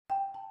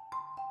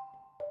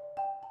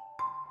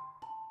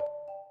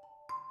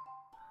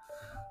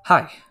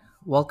Hi,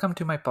 welcome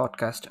to my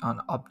podcast on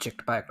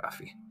object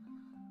biography.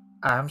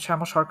 I am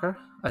Shama Sarkar,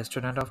 a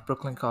student of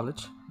Brooklyn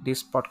College.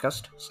 This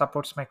podcast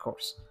supports my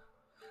course,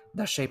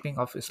 The Shaping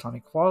of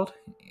Islamic World,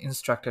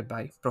 instructed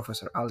by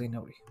Professor Ali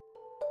Nouri.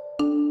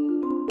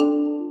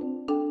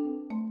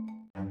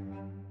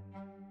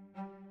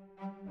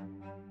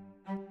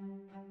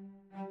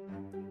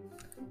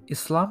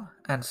 Islam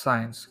and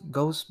science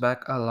goes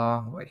back a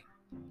long way.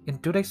 In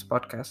today's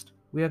podcast,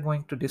 we are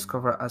going to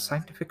discover a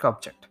scientific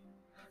object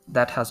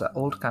that has an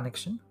old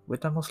connection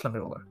with a Muslim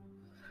ruler.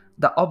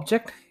 The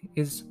object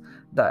is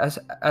the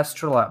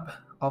astrolabe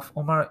of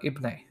Umar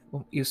ibn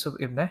Yusuf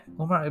ibn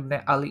Umar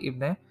ibn Ali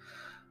ibn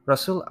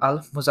Rasul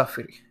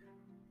al-Muzaffiri.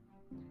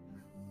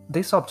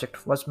 This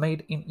object was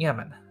made in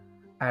Yemen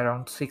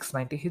around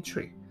 690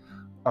 Hijri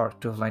or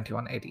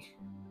 1291 AD.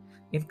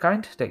 In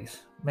current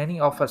days,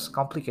 many of us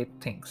complicate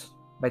things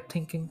by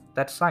thinking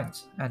that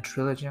science and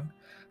religion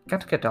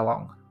can't get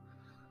along.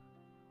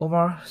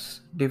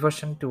 Umar's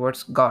devotion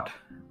towards God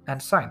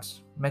and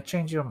science may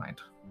change your mind.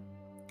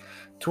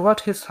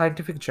 Throughout his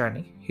scientific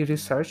journey, he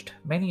researched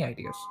many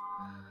ideas,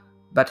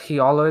 but he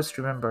always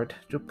remembered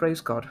to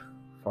praise God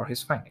for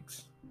his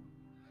findings.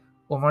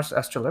 Umar's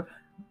astrolabe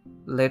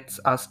lets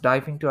us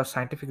dive into a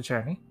scientific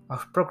journey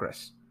of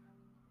progress,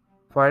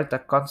 where the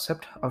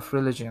concept of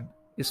religion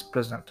is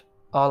present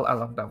all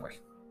along the way.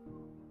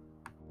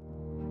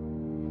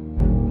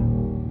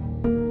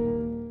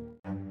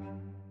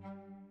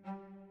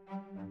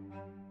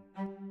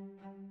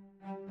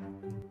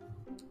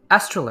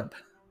 Astrolabe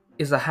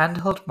is a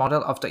handheld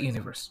model of the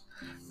universe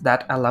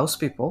that allows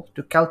people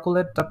to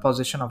calculate the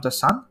position of the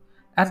sun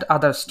and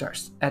other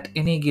stars at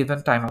any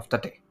given time of the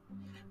day.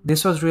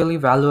 This was really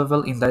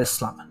valuable in the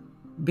Islam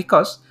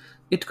because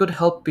it could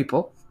help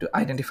people to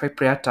identify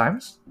prayer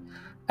times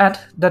and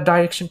the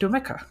direction to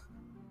Mecca.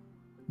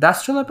 The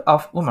astrolabe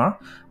of Umar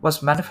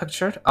was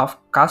manufactured of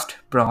cast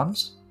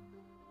bronze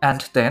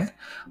and then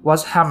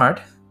was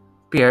hammered,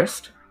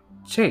 pierced,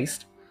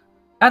 chased,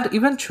 and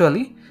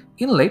eventually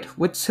inlaid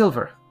with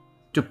silver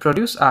to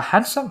produce a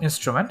handsome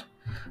instrument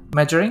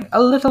measuring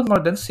a little more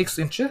than 6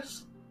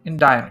 inches in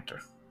diameter.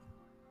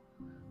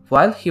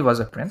 While he was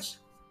a prince,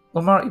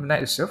 Umar ibn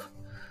Yusuf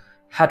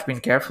had been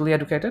carefully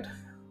educated,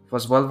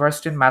 was well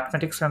versed in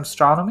mathematics and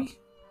astronomy,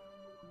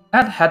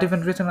 and had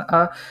even written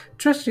a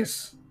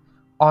treatise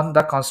on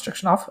the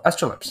construction of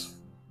astrolabes.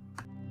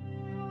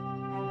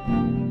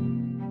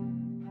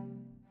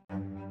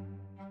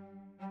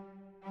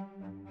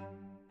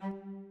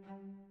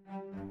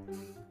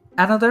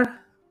 Another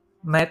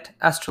Met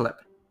astrolabe,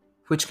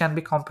 which can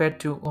be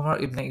compared to Umar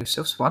ibn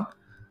Yusuf's one,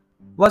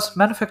 was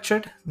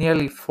manufactured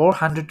nearly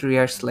 400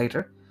 years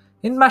later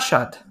in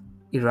Mashhad,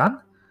 Iran,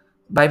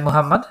 by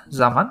Muhammad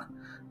Zaman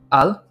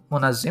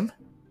al-Munazzim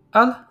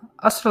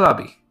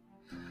al-Astrolabi,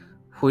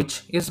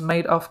 which is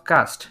made of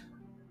cast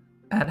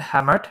and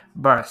hammered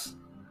brass,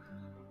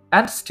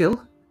 and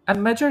steel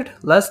and measured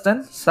less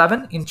than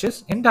 7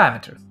 inches in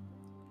diameter.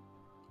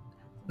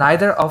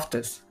 Neither of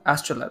these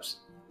astrolabes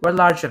were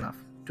large enough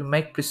to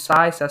make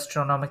precise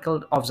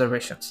astronomical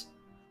observations,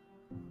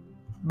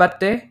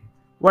 but they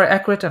were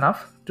accurate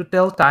enough to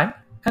tell time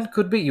and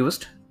could be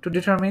used to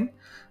determine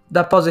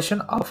the position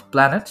of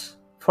planets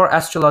for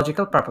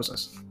astrological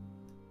purposes.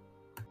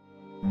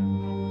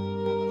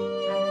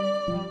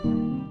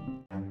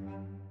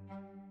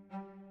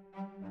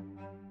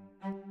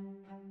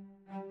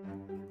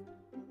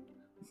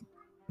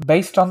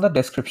 Based on the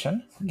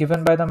description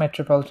given by the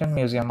Metropolitan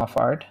Museum of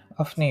Art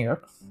of New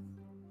York,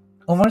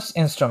 Umar's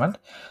instrument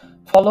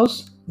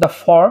follows the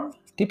form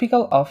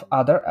typical of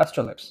other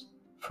astrolabes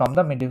from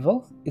the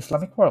medieval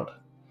Islamic world,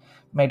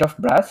 made of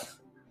brass.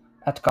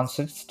 It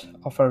consists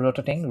of a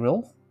rotating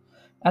rule,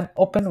 an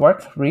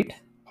open-work reed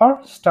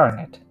or star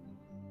net,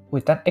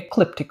 with an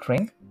ecliptic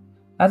ring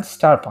and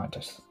star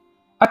pointers,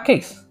 a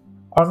case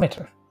or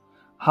meter,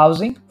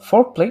 housing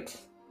 4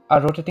 plates,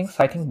 a rotating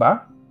sighting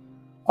bar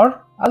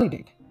or a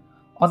lid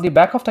on the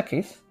back of the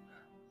case,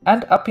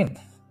 and a pin.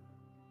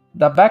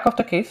 The back of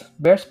the case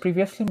bears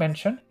previously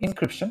mentioned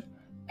inscription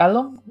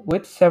along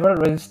with several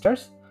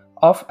registers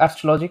of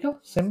astrological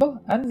symbol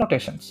and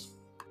notations.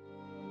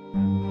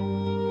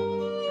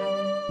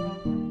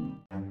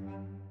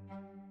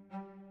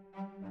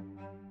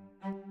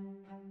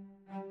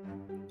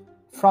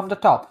 From the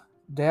top,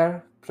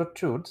 there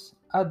protrudes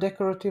a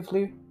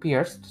decoratively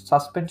pierced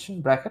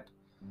suspension bracket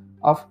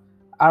of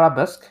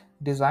arabesque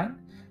design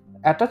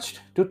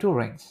attached to 2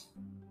 rings.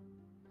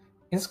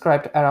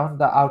 Inscribed around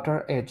the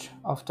outer edge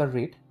of the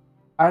reed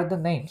are the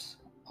names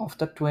of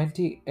the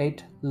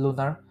 28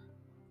 lunar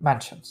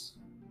mansions.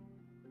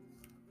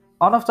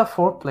 One of the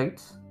 4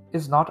 plates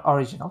is not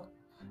original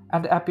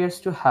and appears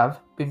to have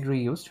been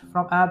reused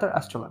from another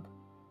astrolabe.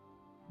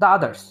 The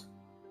others,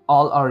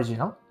 all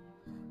original,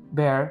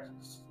 bear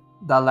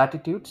the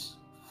latitudes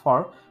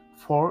for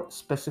 4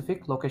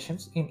 specific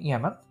locations in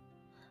Yemen,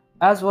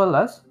 as well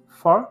as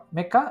for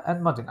Mecca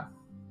and Medina.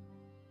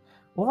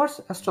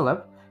 Umar's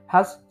astrolabe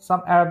has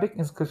some Arabic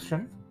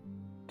inscription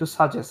to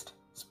suggest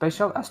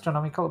special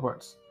astronomical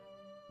words.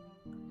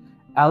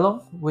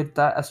 Along with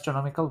the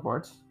astronomical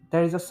words,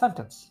 there is a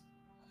sentence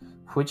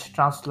which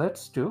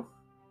translates to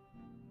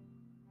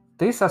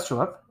this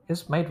astrolabe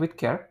is made with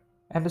care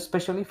and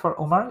especially for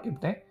Umar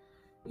ibn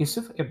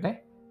Yusuf ibn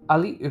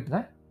Ali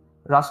ibn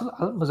Rasul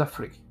al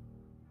Muzaffari,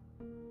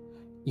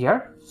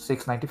 year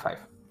 695.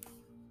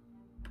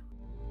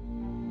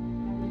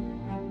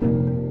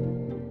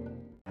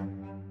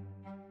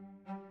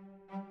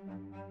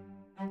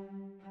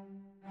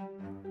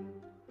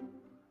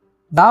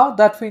 Now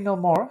that we know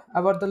more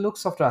about the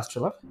looks of the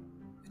astrolabe,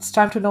 it's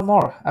time to know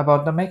more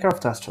about the maker of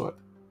the astrolabe.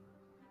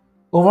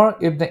 Umar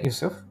ibn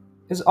Yusuf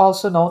is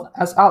also known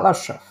as Al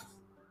Ashraf.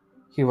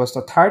 He was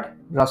the third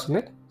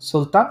Rasulid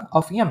Sultan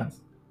of Yemen.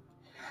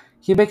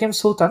 He became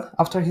Sultan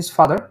after his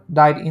father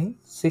died in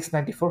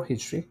 694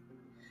 Hijri.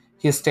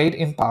 He stayed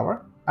in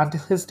power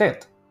until his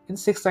death in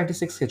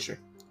 696 Hijri.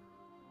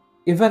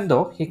 Even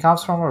though he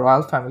comes from a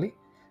royal family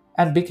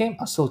and became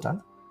a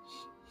sultan,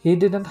 he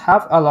didn't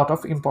have a lot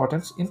of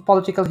importance in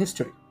political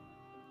history.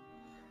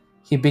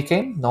 He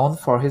became known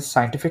for his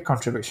scientific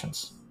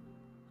contributions.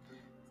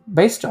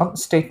 Based on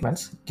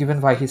statements given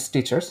by his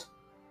teachers,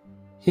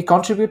 he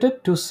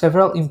contributed to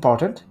several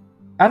important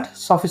and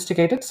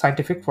sophisticated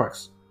scientific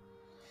works.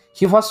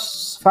 He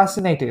was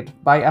fascinated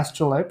by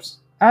astrolabes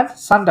and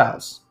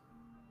sundials.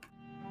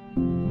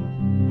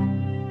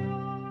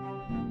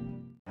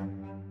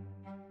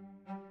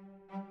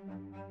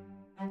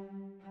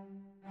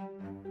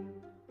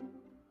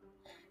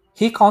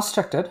 He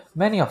constructed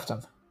many of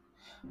them.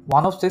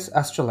 One of these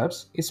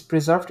astrolabes is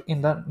preserved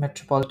in the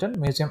Metropolitan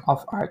Museum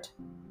of Art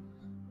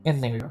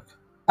in New York.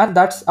 And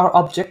that's our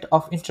object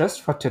of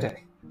interest for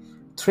today.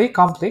 Three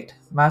complete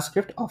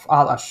manuscripts of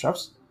Al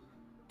Ashraf's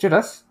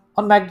treatise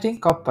on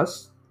magnetic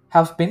compass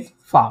have been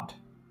found.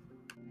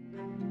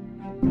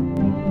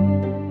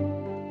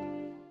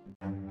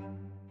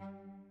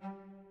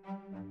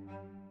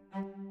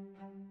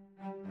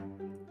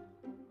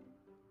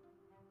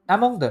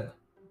 Among them,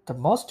 the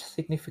most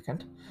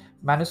significant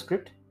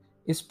manuscript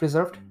is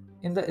preserved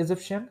in the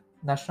Egyptian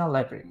National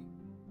Library.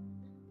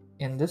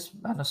 In these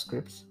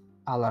manuscripts,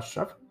 Al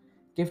Ashraf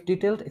gave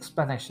detailed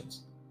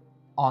explanations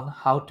on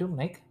how to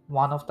make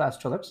one of the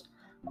astrolabes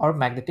or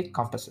magnetic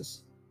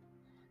compasses.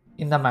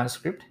 In the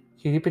manuscript,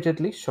 he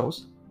repeatedly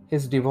shows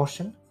his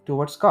devotion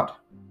towards God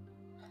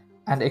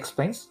and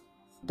explains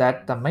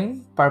that the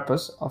main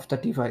purpose of the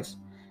device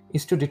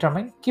is to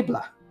determine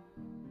Qibla,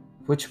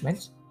 which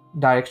means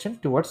direction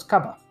towards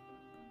Kaaba.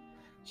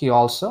 He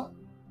also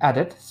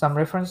added some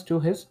reference to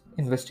his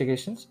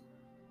investigations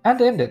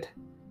and ended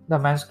the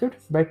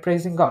manuscript by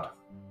praising God.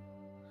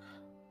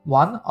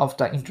 One of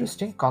the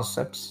interesting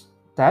concepts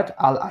that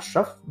Al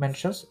Ashraf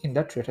mentions in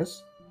the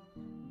treatise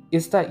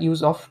is the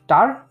use of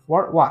tar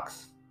or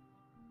wax.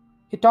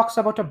 He talks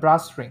about a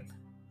brass ring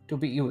to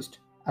be used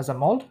as a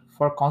mold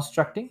for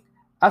constructing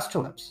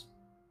astrolabes.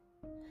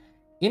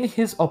 In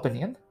his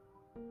opinion,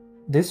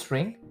 this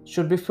ring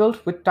should be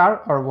filled with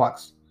tar or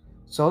wax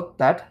so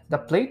that the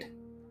plate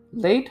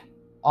laid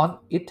on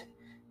it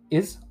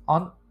is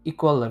on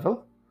equal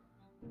level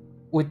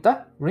with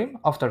the rim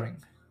of the ring.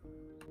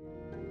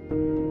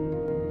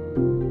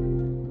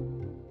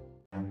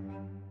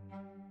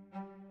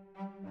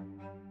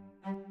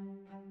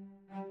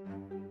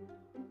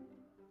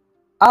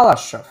 Al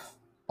Ashraf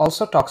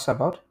also talks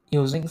about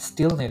using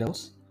steel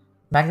needles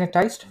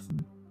magnetized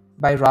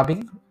by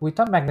rubbing with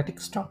a magnetic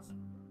stone.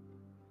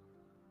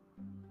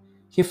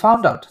 He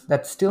found out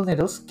that steel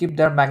needles keep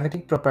their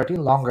magnetic property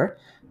longer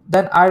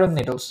than iron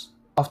needles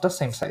of the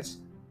same size.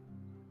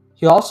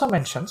 He also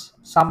mentions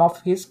some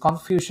of his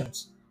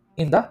confusions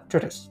in the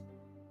treatise.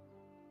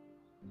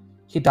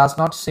 He does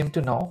not seem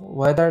to know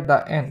whether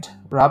the end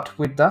rubbed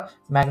with the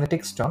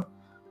magnetic stone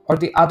or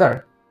the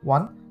other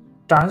one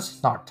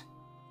turns north,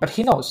 but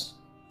he knows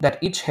that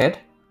each head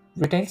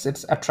retains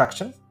its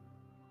attraction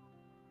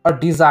or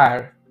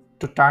desire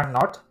to turn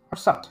north or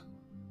south.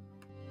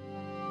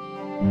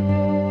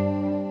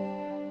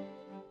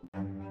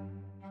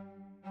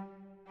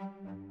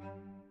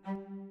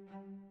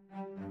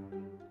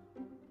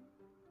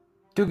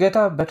 To get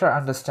a better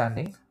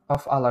understanding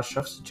of Al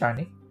Ashraf's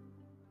journey,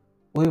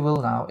 we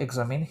will now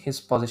examine his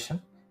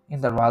position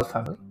in the royal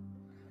family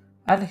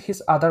and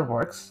his other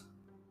works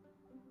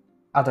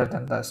other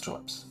than the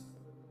astrolabes.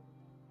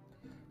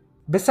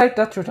 Beside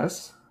the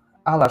treatise,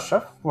 Al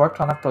Ashraf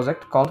worked on a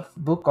project called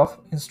Book of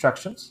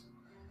Instructions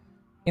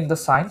in the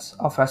Science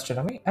of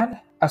Astronomy and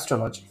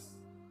Astrology.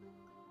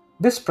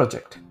 This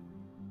project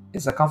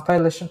is a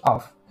compilation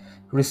of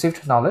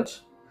received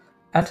knowledge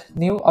and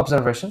new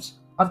observations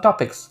on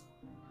topics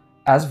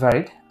as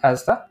varied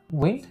as the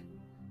wind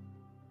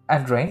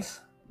and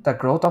rains, the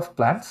growth of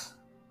plants,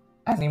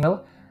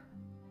 animal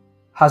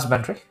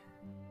husbandry,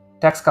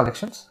 tax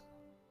collections,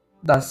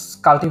 the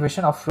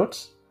cultivation of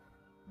fruits,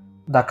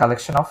 the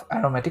collection of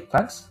aromatic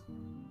plants,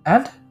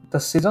 and the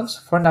seasons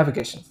for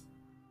navigation.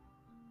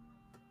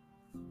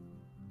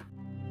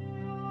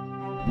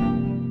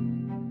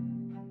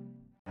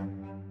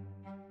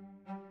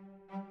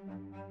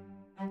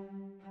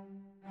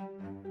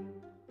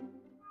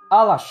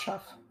 Al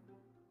Ashraf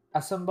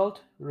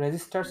assembled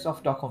registers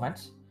of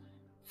documents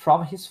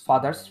from his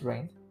father's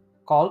reign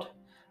called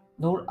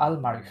Nur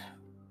al-Marif,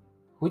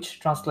 which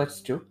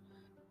translates to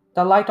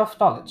the light of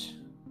knowledge.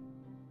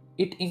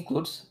 It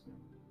includes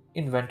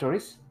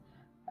inventories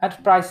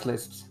and price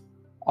lists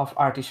of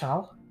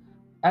artisanal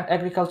and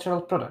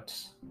agricultural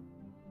products,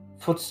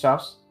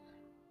 foodstuffs,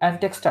 and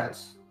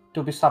textiles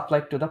to be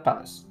supplied to the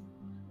palace,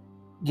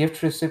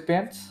 gift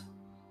recipients,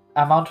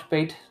 amount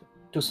paid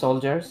to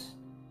soldiers,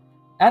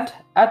 and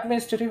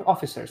administrative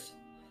officers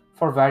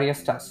for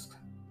various tasks,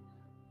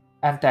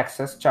 and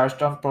taxes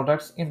charged on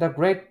products in the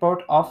Great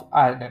Port of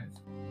Aden.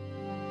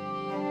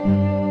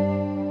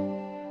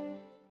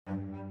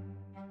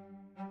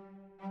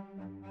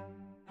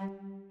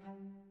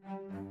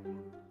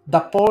 The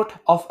port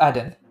of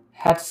Aden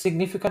had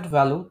significant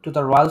value to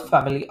the royal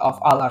family of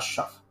Al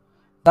Ashraf.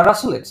 The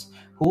Rasulids,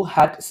 who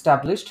had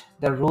established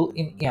their rule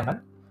in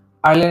Yemen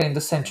earlier in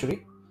the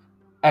century,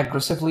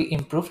 aggressively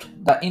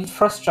improved the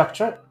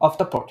infrastructure of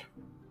the port.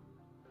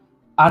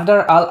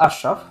 Under Al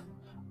Ashraf,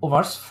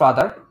 Umar's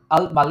father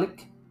Al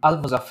Malik Al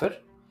Muzaffar,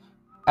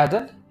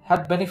 Aden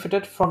had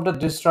benefited from the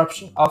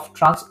disruption of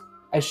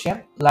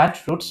trans-Asian land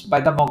routes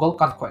by the Mughal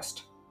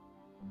conquest.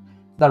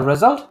 The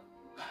result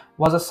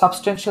was a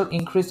substantial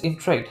increase in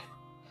trade.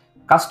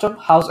 Custom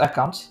house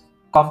accounts,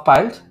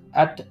 compiled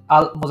at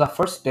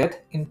al-Muzaffar's death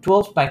in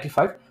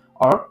 1295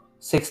 or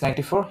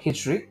 694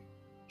 Hijri,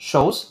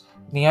 shows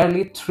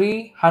nearly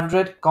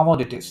 300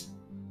 commodities,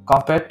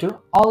 compared to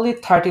only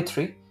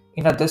 33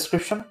 in a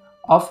description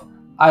of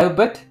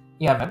Ayubet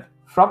Yemen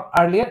from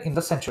earlier in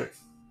the century.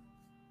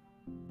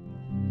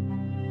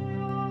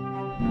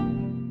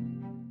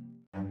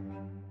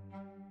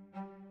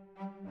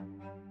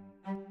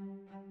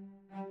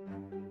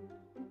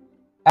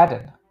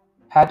 Aden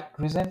had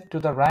risen to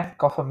the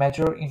rank of a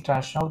major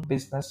international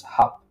business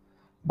hub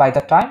by the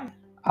time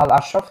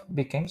Al-Ashraf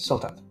became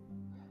Sultan.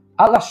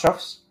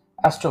 Al-Ashraf's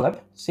astrolabe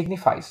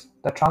signifies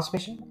the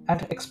transmission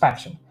and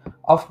expansion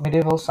of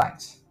medieval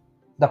science.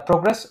 The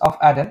progress of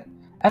Aden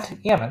and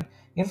Yemen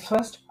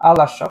influenced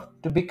Al-Ashraf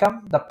to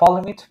become the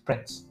Ptolemite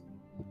prince,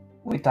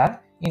 with an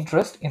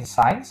interest in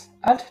science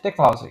and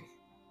technology.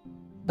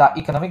 The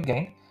economic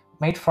gain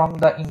made from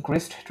the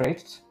increased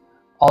trades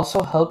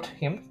also helped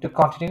him to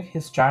continue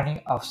his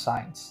journey of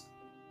science.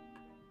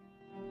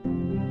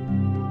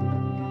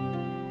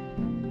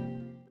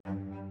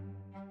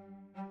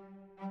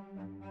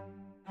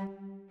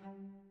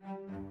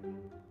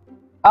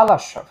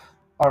 Al-Ashraf,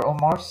 or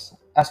Umar's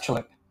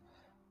astrolabe,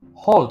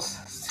 holds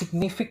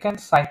significant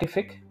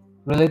scientific,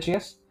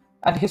 religious,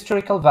 and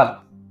historical value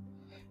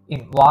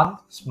in one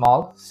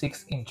small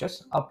 6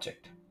 inches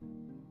object.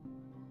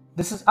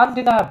 This is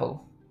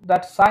undeniable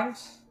that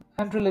science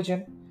and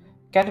religion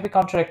can be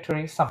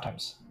contradictory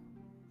sometimes,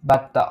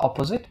 but the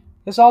opposite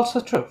is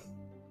also true.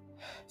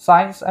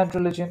 Science and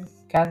religion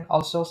can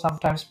also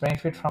sometimes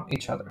benefit from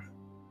each other.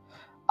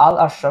 Al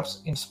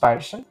Ashraf's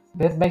inspiration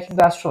when making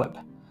the astrolabe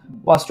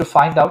was to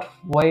find out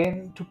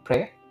when to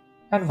pray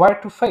and where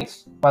to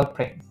face while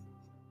praying.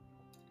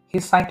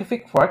 His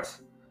scientific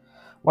works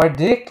were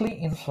directly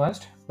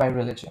influenced by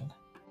religion.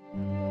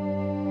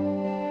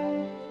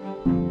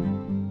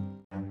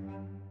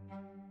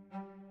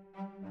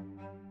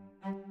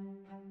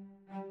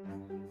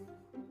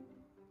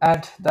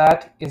 And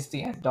that is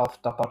the end of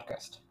the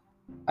podcast.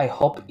 I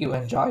hope you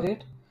enjoyed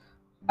it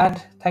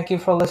and thank you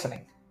for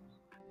listening.